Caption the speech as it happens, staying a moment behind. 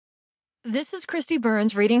This is Christy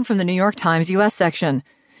Burns reading from the New York Times U.S. section.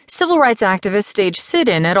 Civil rights activists stage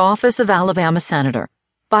sit-in at office of Alabama senator,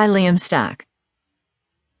 by Liam Stack.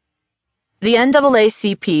 The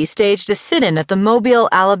NAACP staged a sit-in at the Mobile,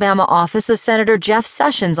 Alabama office of Senator Jeff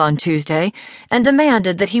Sessions on Tuesday and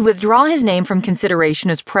demanded that he withdraw his name from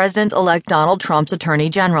consideration as President-elect Donald Trump's Attorney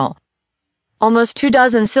General. Almost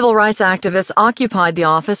 24 civil rights activists occupied the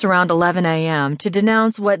office around 11 a.m. to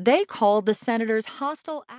denounce what they called the senator's hostile